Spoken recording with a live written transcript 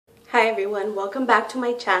Hi everyone, welcome back to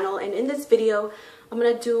my channel, and in this video I'm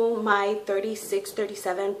going to do my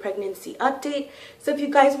 36-37 pregnancy update. So if you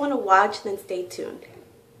guys want to watch, then stay tuned.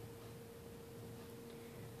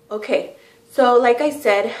 Okay, so like I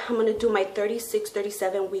said, I'm going to do my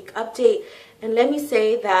 36-37 week update, and let me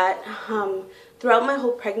say that throughout my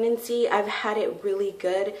whole pregnancy I've had it really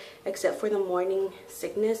good, except for the morning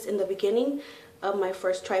sickness in the beginning of my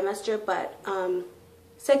first trimester, but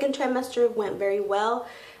second trimester went very well.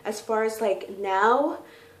 As far as like now,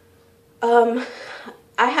 I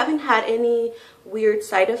haven't had any weird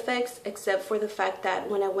side effects, except for the fact that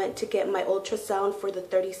when I went to get my ultrasound for the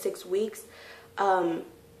 36 weeks, I'm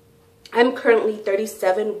currently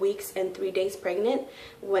 37 weeks and 3 days pregnant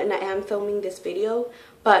when I am filming this video.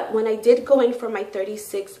 But when I did go in for my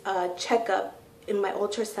 36 checkup in my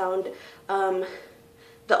ultrasound, the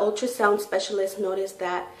ultrasound specialist noticed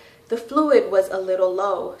that the fluid was a little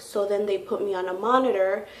low. So then they put me on a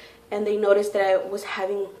monitor and they noticed that I was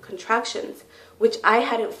having contractions, which I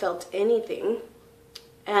hadn't felt anything.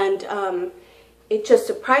 And it just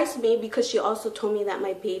surprised me because she also told me that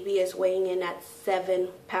my baby is weighing in at 7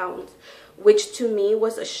 pounds, which to me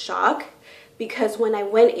was a shock, because when I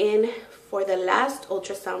went in for the last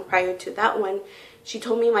ultrasound prior to that one, she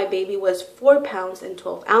told me my baby was 4 pounds and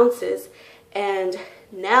 12 ounces. And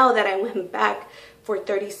now that I went back for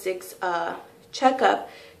 36 checkup,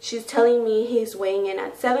 she's telling me he's weighing in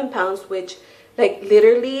at 7 pounds, which like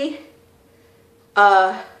literally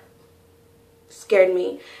scared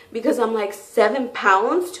me, because I'm like, 7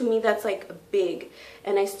 pounds to me, that's like big,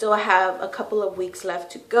 and I still have a couple of weeks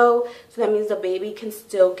left to go, so that means the baby can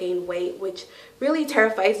still gain weight, which really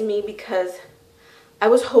terrifies me, because I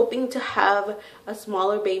was hoping to have a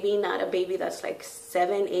smaller baby, not a baby that's like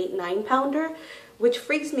 7, 8, 9 pounder, which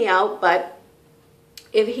freaks me out. But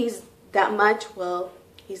if he's that much, well,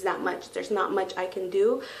 he's that much. There's not much I can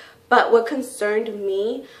do. But what concerned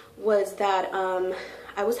me was that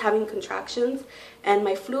I was having contractions and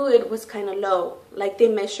my fluid was kind of low. Like, they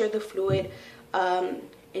measured the fluid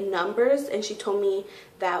in numbers, and she told me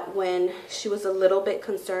that when she was a little bit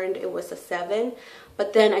concerned, it was a 7.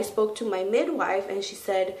 But then I spoke to my midwife and she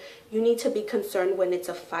said, you need to be concerned when it's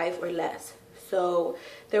a 5 or less. So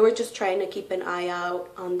they were just trying to keep an eye out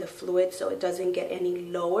on the fluid so it doesn't get any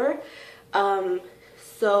lower.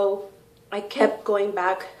 So I kept going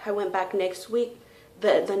back. I went back next week.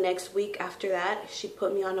 The next week after that, she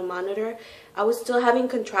put me on a monitor. I was still having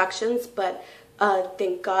contractions, but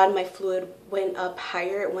thank God my fluid went up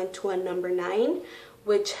higher. It went to a number 9,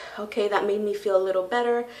 which, okay, that made me feel a little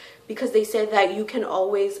better, because they said that you can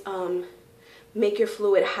always make your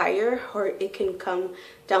fluid higher, or it can come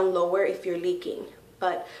down lower if you're leaking.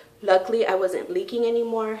 But luckily I wasn't leaking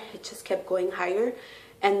anymore. It just kept going higher.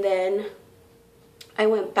 And then I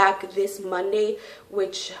went back this Monday,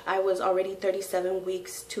 which I was already 37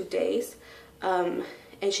 weeks 2 days, and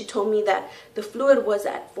she told me that the fluid was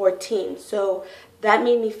at 14, so that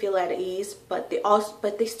made me feel at ease. But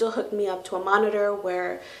they still hooked me up to a monitor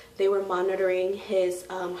where they were monitoring his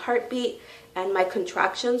heartbeat and my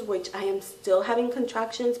contractions, which I am still having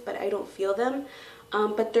contractions, but I don't feel them.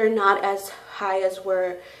 But they're not as high as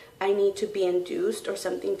where I need to be induced or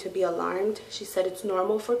something to be alarmed. She said it's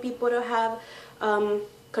normal for people to have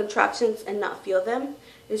contractions and not feel them.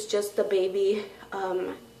 It's just the baby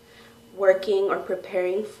working or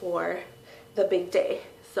preparing for the big day.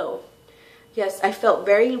 So yes, I felt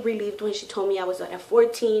very relieved when she told me I was at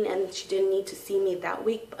 14 and she didn't need to see me that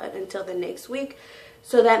week, but until the next week.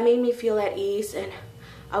 So that made me feel at ease, and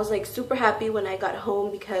I was like super happy when I got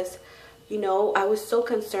home, because you know, I was so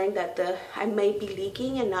concerned that I may be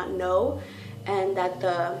leaking and not know, and that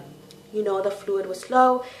the fluid was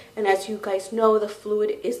low. And as you guys know, the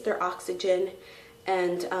fluid is their oxygen.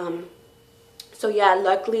 And so yeah,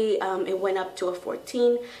 luckily it went up to a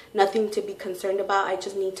 14. Nothing to be concerned about. I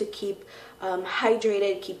just need to keep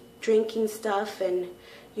hydrated, keep drinking stuff, and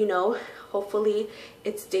you know, hopefully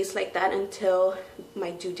it stays like that until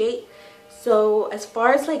my due date. So as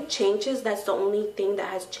far as like changes, that's the only thing that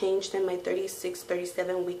has changed in my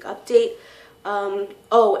 36-37 week update.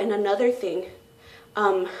 Oh, and another thing,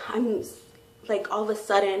 I'm like, all of a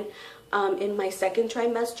sudden in my second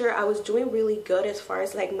trimester, I was doing really good as far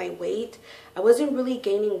as like my weight. I wasn't really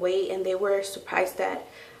gaining weight, and they were surprised that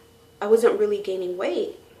I wasn't really gaining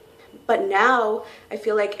weight. But now I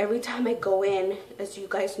feel like every time I go in, as you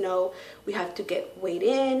guys know, we have to get weighed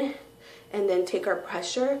in and then take our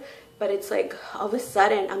pressure. But it's like all of a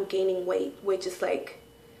sudden I'm gaining weight, which is like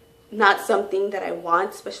not something that I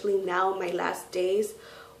want, especially now in my last days.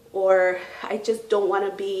 Or I just don't want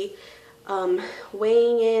to be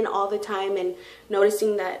weighing in all the time and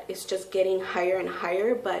noticing that it's just getting higher and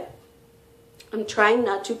higher. But I'm trying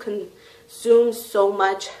not to consume so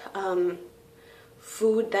much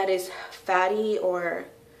food that is fatty or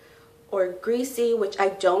greasy, which I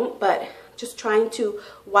don't, but just trying to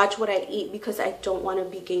watch what I eat because I don't want to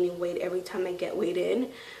be gaining weight every time I get weighed in,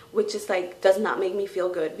 which is like does not make me feel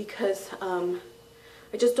good because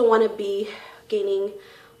I just don't want to be gaining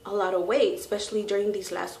a lot of weight, especially during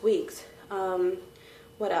these last weeks.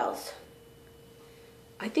 What else?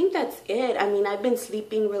 I think that's it. I mean, I've been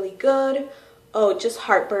sleeping really good. Oh, just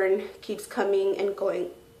heartburn keeps coming and going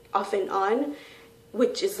off and on,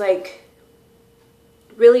 which is like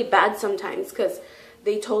really bad sometimes because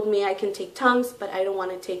they told me I can take Tums, but I don't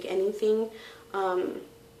want to take anything.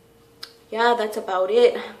 Yeah, that's about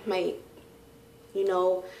it. My,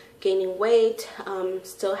 gaining weight,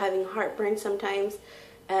 still having heartburn sometimes,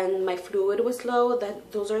 and my fluid was low.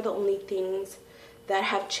 Those are the only things that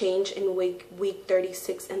have changed in week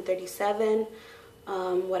 36 and 37.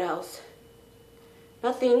 What else?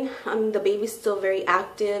 Nothing. The baby's still very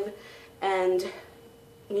active, and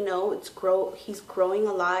he's growing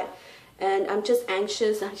a lot, and I'm just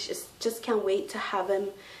anxious. I just can't wait to have him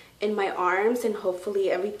in my arms, and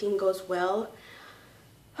hopefully everything goes well.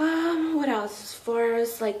 What else? As far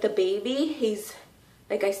as like the baby, he's,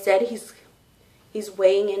 like I said, he's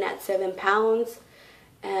weighing in at 7 pounds,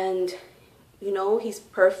 and he's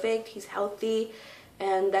perfect, he's healthy,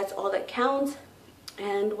 and that's all that counts.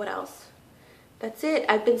 And what else? That's it.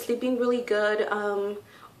 I've been sleeping really good.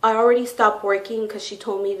 I already stopped working because she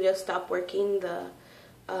told me to stop working.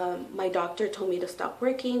 My doctor told me to stop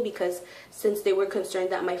working because since they were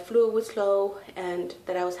concerned that my fluid was low and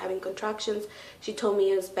that I was having contractions, she told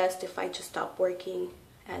me it was best if I just stopped working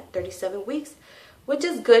at 37 weeks, which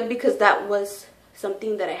is good because that was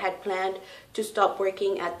something that I had planned to stop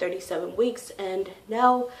working at 37 weeks. And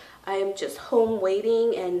now I am just home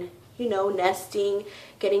waiting and, nesting,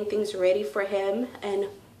 getting things ready for him. And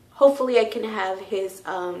hopefully I can have his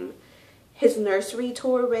nursery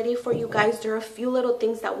tour ready for you guys. There are a few little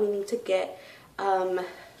things that we need to get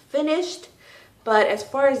finished, but as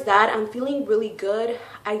far as that, I'm feeling really good.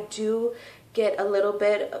 I do get a little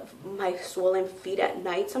bit of my swollen feet at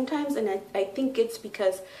night sometimes, and I think it's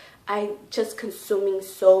because I'm just consuming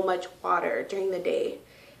so much water during the day,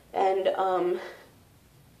 and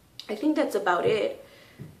I think that's about it.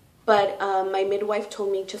 But my midwife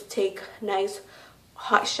told me just take nice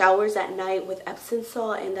hot showers at night with Epsom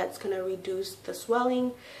salt, and that's going to reduce the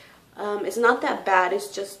swelling. It's not that bad, it's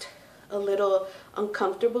just a little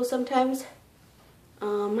uncomfortable sometimes.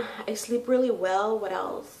 I sleep really well. What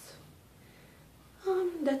else?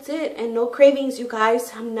 That's it. And no cravings, you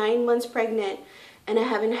guys. I'm 9 months pregnant and I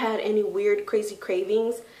haven't had any weird crazy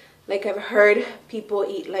cravings. Like I've heard people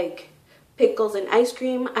eat like pickles and ice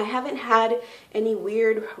cream. I haven't had any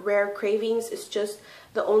weird rare cravings. It's just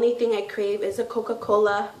the only thing I crave is a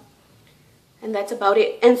Coca-Cola, and that's about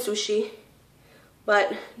it, and sushi,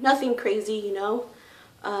 but nothing crazy,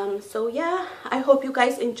 so yeah, I hope you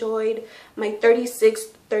guys enjoyed my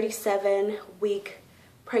 37 week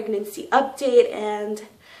pregnancy update, and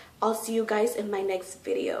I'll see you guys in my next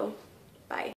video. Bye.